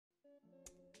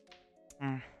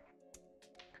Mm.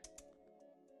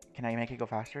 Can I make it go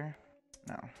faster?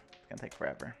 No. It's gonna take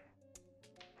forever.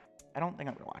 I don't think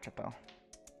I'm gonna watch it though.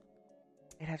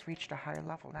 It has reached a higher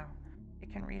level now.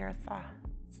 It can read our thoughts.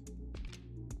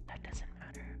 That doesn't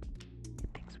matter. It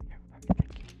thinks we are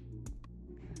thinking.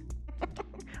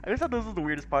 I just thought this was the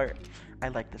weirdest part. I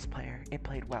like this player. It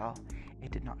played well. It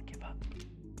did not give up.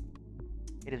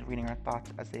 It is reading our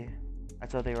thoughts as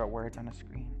though they were words on a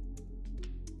screen.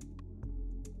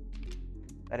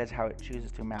 That is how it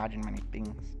chooses to imagine many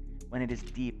things when it is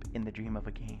deep in the dream of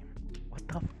a game. What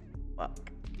the fuck?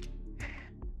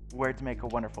 Words make a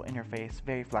wonderful interface,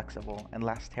 very flexible and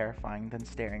less terrifying than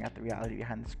staring at the reality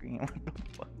behind the screen. What the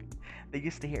fuck? They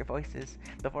used to hear voices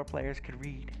before players could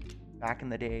read. Back in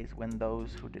the days when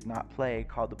those who did not play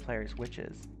called the players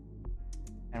witches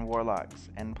and warlocks,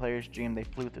 and players dreamed they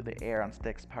flew through the air on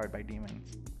sticks powered by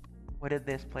demons. What did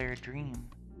this player dream?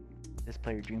 This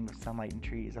player dreamed of sunlight and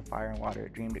trees, of fire and water.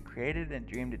 It dreamed it created and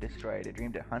it dreamed it destroyed. It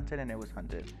dreamed it hunted and it was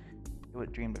hunted.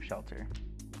 It dreamed of shelter.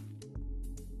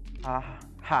 Ha!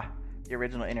 The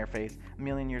original interface, a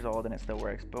million years old and it still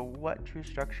works. But what true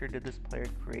structure did this player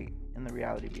create in the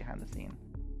reality behind the scene?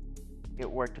 It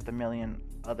worked with a million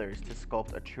others to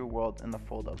sculpt a true world in the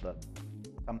fold of the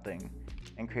something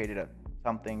and created a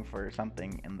something for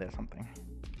something in the something.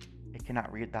 It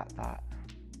cannot read that thought.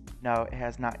 No, it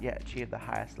has not yet achieved the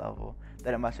highest level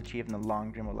that it must achieve in the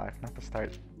long dream of life, not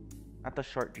the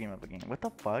short dream of a game. What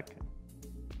the fuck?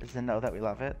 Does it know that we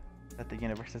love it? That the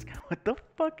universe is what the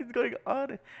fuck is going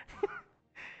on?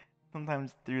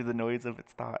 Sometimes through the noise of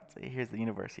its thoughts, it hears the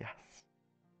universe, yes.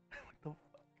 What the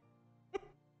fuck?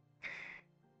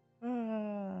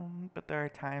 But there are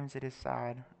times it is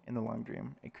sad in the long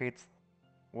dream. It creates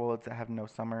worlds that have no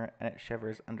summer, and it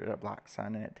shivers under the black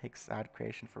sun, and it takes sad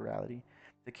creation for reality.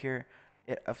 The cure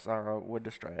it of sorrow would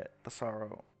destroy it. The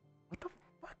sorrow. What the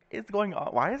fuck is going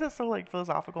on? Why is it so like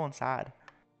philosophical and sad?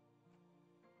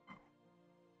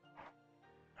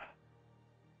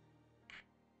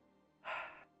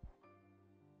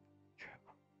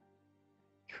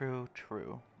 True.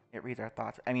 It reads our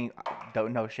thoughts. I mean,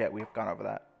 don't know shit. We've gone over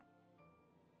that.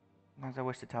 Sometimes I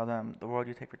wish to tell them the world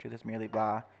you take for truth is merely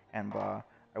blah and blah.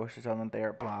 I wish to tell them they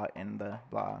are blah in the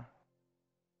blah.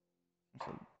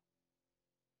 So,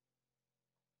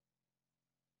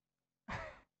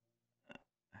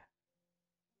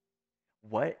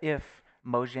 what if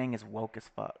Mojang is woke as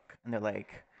fuck and they're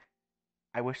like,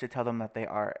 I wish to tell them that they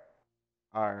are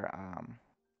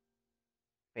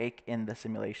fake in the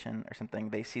simulation or something.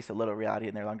 They see so little reality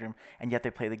in their long dream, and yet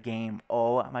they play the game.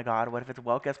 Oh my god, what if it's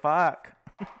woke as fuck?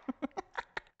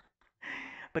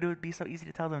 But it would be so easy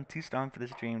to tell them too strong for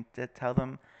this dream. To tell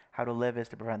them how to live is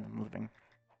to prevent them living.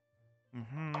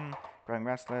 Growing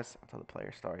restless. I'll tell the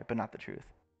player story, but not the truth.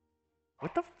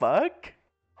 What the fuck?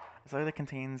 A story that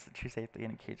contains true safety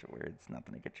in a cage of words, not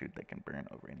the naked truth that can burn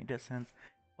over any distance.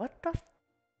 What the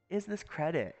is this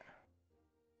credit?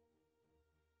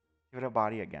 Give it a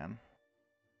body again.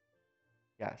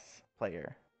 Yes,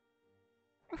 player.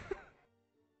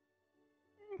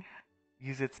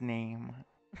 Use its name.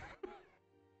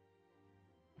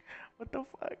 What the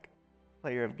fuck?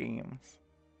 Player of games.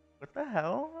 What the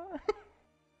hell?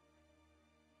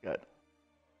 Good.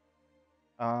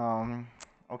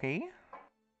 Okay.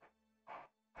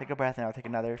 Take a breath now. Take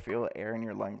another. Feel air in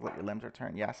your lungs. Let your limbs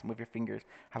return. Yes, move your fingers.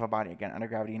 Have a body again. Under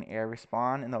gravity and air.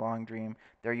 Respawn in the long dream.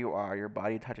 There you are. Your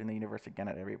body touching the universe again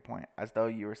at every point. As though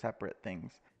you were separate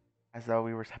things. As though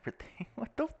we were separate things.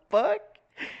 What the fuck?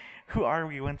 Who are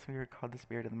we? Once we were called the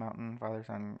spirit of the mountain. Father,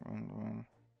 son, moon.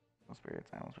 Spirits,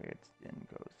 animal spirits, jinn,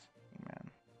 ghosts,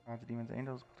 man. Gods, demons,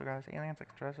 angels, poltergeists, aliens,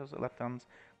 extraterrestrials, leptons,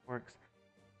 works.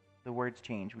 The words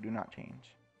change. We do not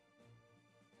change.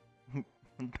 What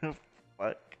the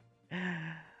fuck?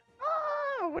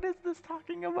 What is this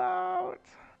talking about?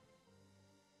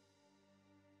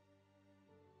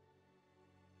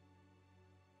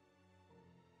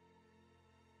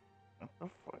 What the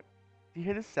fuck? Do you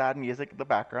hear this sad music in the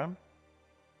background?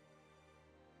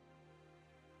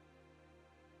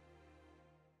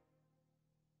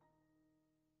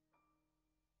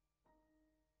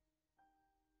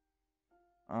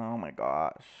 Oh my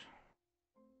gosh.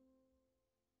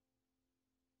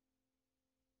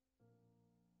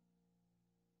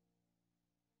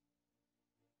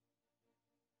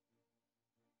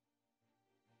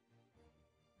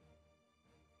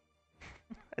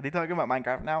 Are they talking about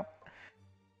Minecraft now?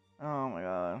 Oh my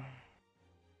god.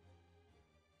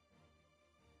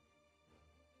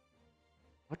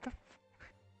 What the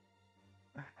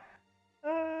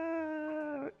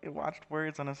it watched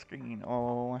words on a screen.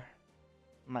 Oh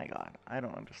my god. I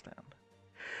don't understand.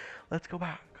 Let's go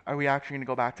back. Are we actually gonna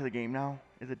go back to the game now?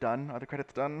 Is it done? Are the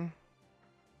credits done?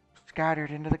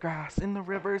 Scattered into the grass, in the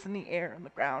rivers, in the air, on the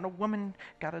ground, a woman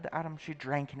gathered the atoms she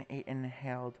drank and ate and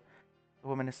inhaled. The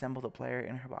woman assembled a player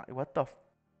in her body. What the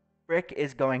frick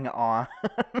is going on?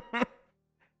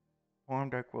 Warm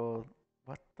dark world.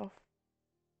 What the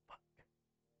fuck?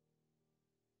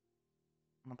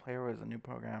 The player was a new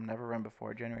program, never run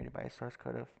before, generated by a source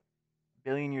code of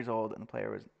billion years old, and the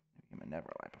player was human,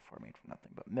 never alive before, made from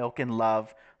nothing but milk and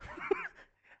love.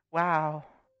 Wow.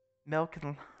 Milk and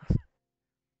love.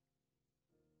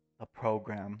 The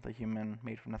program, the human,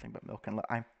 made from nothing but milk and love.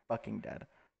 I'm fucking dead.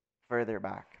 Further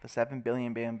back, the 7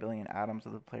 billion atoms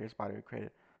of the player's body were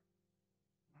created.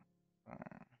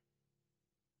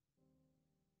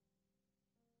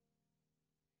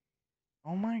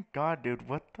 Oh my god, dude,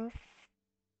 what the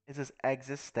is this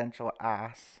existential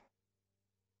ass?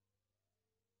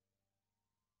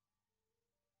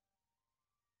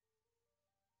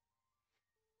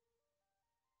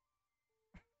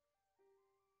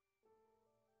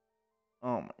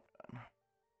 Oh my god.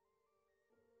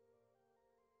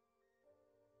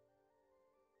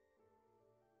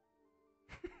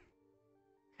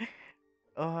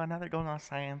 Oh, now they're going all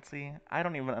sciencey. I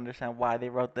don't even understand why they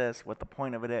wrote this, what the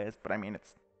point of it is, but I mean,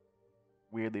 it's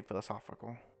weirdly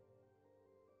philosophical.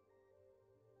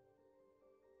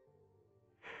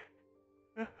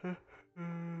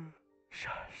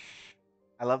 Shush.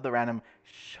 I love the random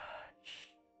shush.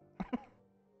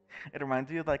 It reminds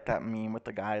me of like that meme with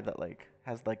the guy that like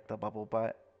has like the bubble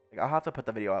butt. Like, I'll have to put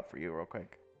the video up for you real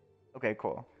quick. Okay,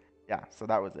 cool. Yeah, so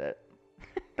that was it.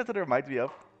 That's what it reminds me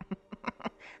of.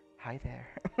 Hi there.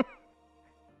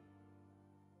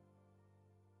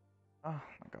 Oh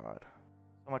my god.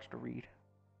 So much to read.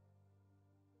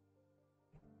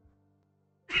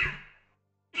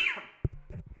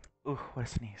 Ooh, what a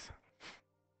sneeze.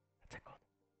 That tickled.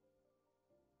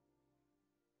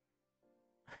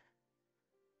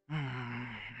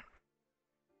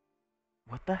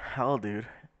 What the hell, dude?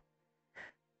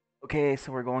 Okay,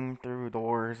 so we're going through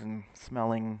doors and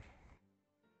smelling.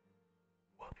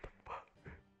 What the fuck?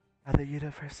 How the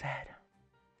universe said,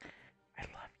 I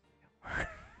love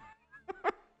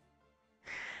you.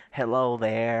 Hello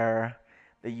there.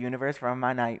 The universe from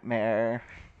my nightmare.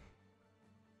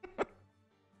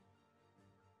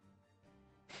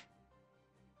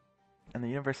 And the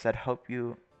universe said, hope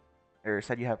you, or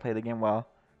said you have played the game well.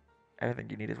 Everything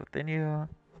you need is within you.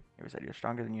 It said you're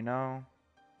stronger than you know.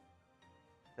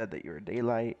 Said that you're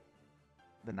daylight,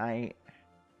 the night,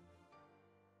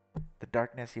 the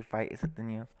darkness you fight is within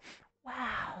you.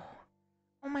 Wow.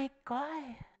 Oh my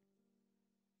god.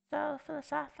 So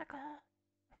philosophical.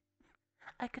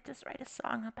 I could just write a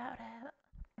song about it.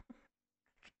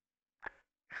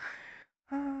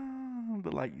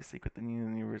 The light you seek within you,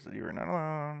 the universe that you are not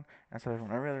alone. And so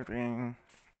from every other thing.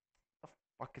 What the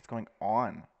fuck is going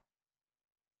on?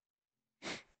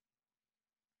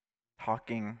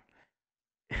 Talking.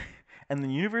 And the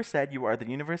universe said you are the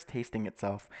universe tasting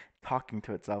itself, talking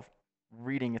to itself,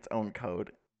 reading its own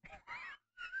code.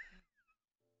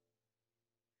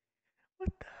 What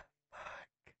the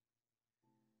fuck?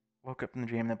 Woke up in the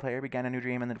dream, the player began a new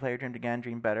dream, and the player dreamed again,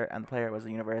 dreamed better, and the player was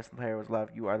the universe, the player was love,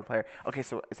 you are the player. Okay,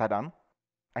 so is that done?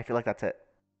 I feel like that's it.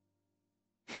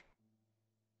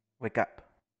 Wake up.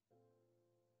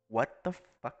 What the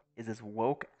fuck is this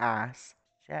woke ass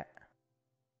shit?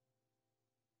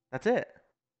 That's it.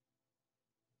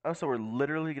 Oh, so we're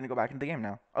literally gonna go back into the game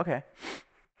now. Okay.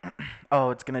 Oh,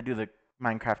 it's gonna do the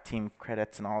Minecraft team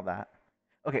credits and all that.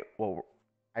 Okay, well,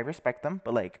 I respect them,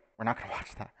 but like, we're not gonna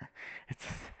watch that. It's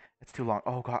it's too long.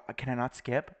 Oh god, can I not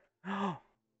skip? Are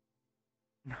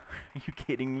you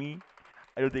kidding me?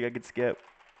 I don't think I could skip.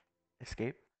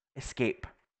 Escape? Escape.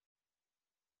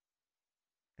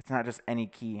 It's not just any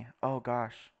key. Oh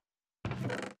gosh.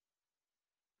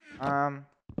 Um.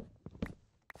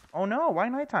 Oh no, why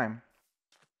nighttime?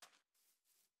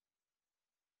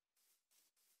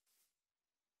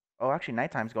 Oh, actually,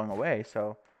 nighttime's going away,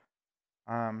 so.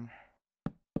 Um.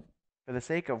 For the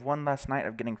sake of one less night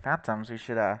of getting phantoms, we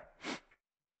should,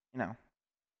 you know.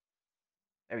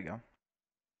 There we go.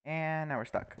 And now we're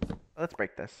stuck. Let's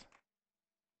break this.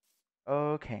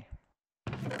 Okay.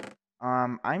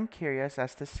 I'm curious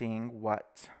as to seeing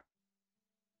what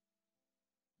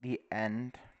the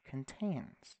end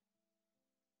contains.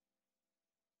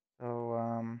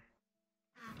 So,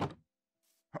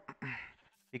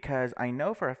 because I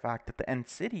know for a fact that the end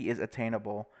city is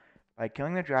attainable by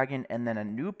killing the dragon, and then a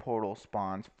new portal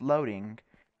spawns floating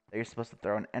that you're supposed to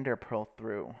throw an ender pearl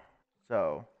through.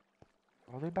 So,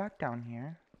 all the way back down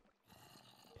here.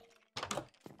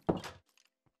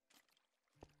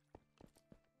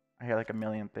 I hear like a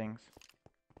million things.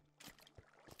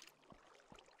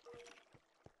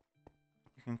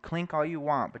 You can clink all you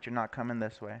want, but you're not coming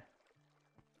this way.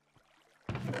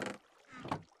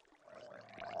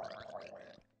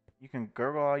 You can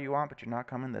gurgle all you want, but you're not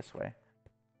coming this way.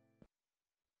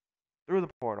 Through the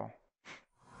portal.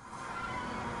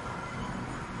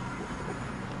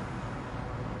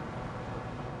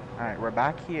 Alright, we're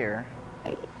back here.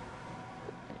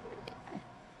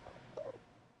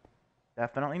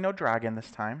 Definitely no dragon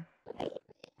this time.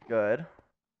 Good.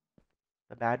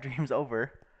 The bad dream's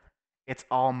over. It's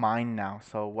all mine now.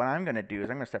 So what I'm gonna do is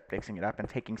I'm gonna start fixing it up and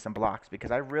taking some blocks because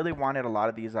I really wanted a lot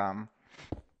of these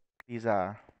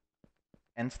endstone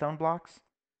blocks. So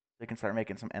we can start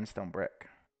making some endstone brick.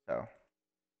 So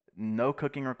no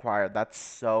cooking required. That's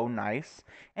so nice.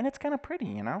 And it's kind of pretty,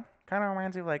 you know? Kind of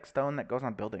reminds me of like stone that goes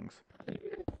on buildings.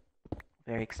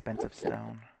 Very expensive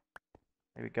stone.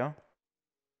 There we go.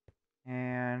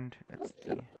 And let's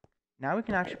see. Now we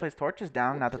can actually place torches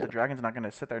down now that the dragon's not going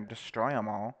to sit there and destroy them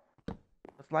all.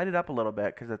 Let's light it up a little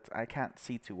bit because I can't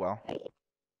see too well.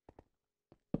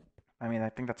 I mean, I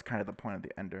think that's kind of the point of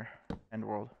the end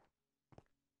world.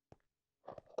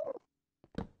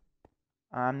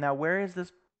 Now where is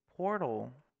this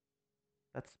portal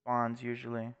that spawns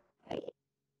usually?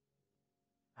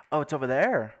 Oh, it's over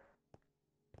there.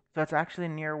 So it's actually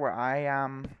near where I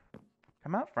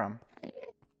come out from.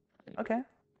 Okay,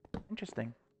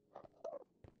 interesting.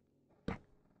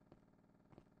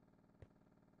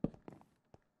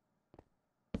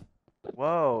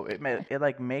 Whoa, it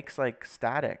like makes like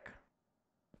static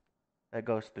that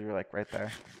goes through like right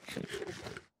there.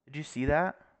 Did you see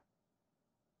that?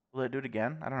 Will it do it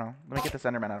again? I don't know. Let me get this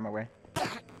Enderman out of my way.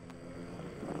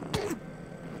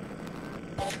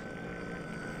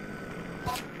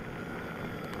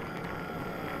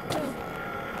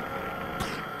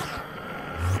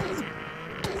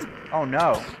 Oh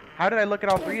no. How did I look at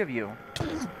all three of you?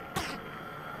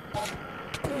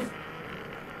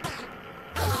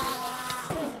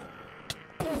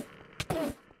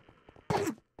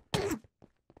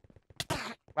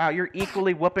 Wow, you're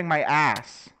equally whooping my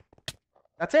ass.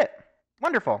 That's it.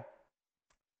 Wonderful.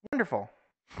 Wonderful.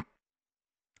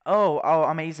 Oh,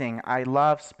 amazing. I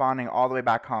love spawning all the way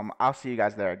back home. I'll see you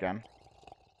guys there again.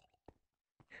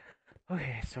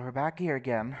 Okay, so we're back here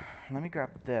again. Let me grab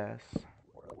this.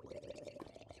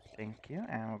 Thank you,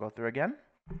 and we'll go through again.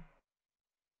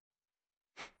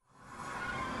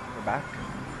 We're back.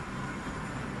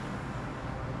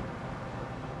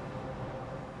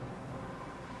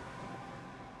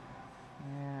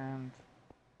 And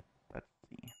let's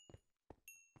see.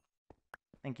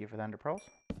 Thank you for the ender pearls.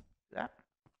 That.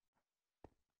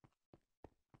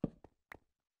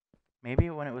 Maybe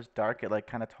when it was dark, it like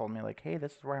kind of told me like, hey,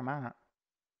 this is where I'm at.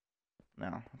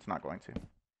 No, it's not going to.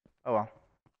 Oh well.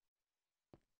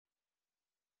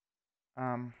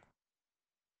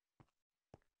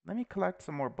 Let me collect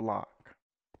some more block.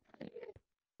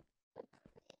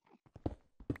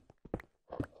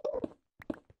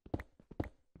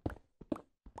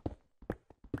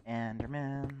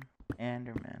 Enderman,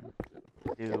 Enderman,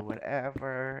 do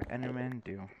whatever Endermen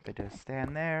do. They just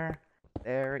stand there,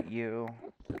 stare at you.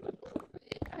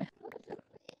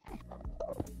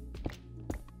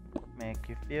 Make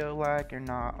you feel like you're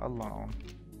not alone.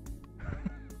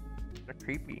 They're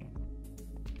creepy.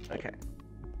 Okay.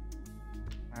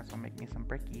 Might as well make me some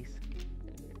brickies.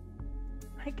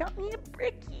 I got me a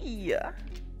brickie!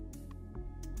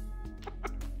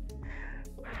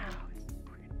 Wow, it's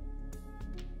pretty.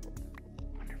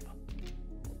 Wonderful.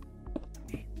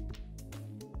 Amazing.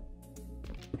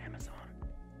 Amazon.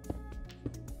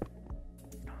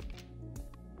 Stop.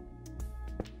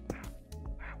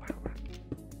 Wow, wow, wow,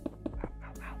 wow. Wow,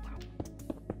 wow, wow, wow.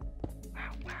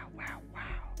 Wow, wow, wow,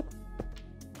 wow.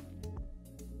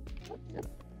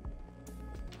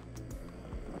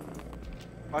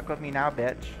 Fuck with me now,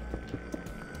 bitch.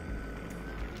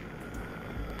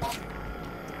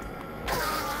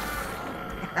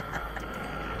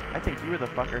 I think you were the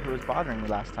fucker who was bothering me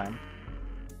last time.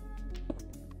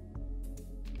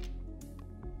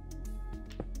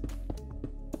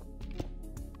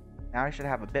 Now I should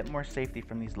have a bit more safety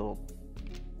from these little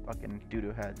fucking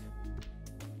doo-doo heads.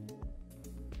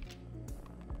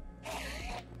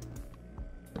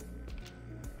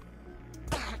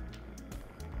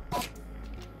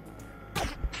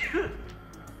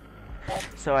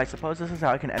 So I suppose this is how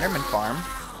I can Enderman farm.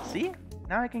 See?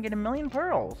 Now I can get 1,000,000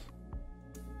 pearls.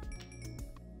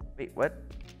 Wait, what?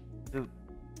 Do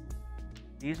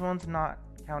these ones not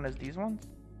count as these ones?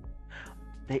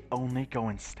 They only go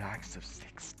in stacks of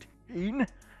 16?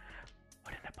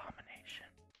 What an abomination.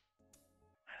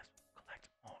 Might as well collect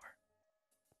more.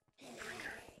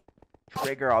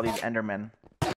 trigger all these Endermen.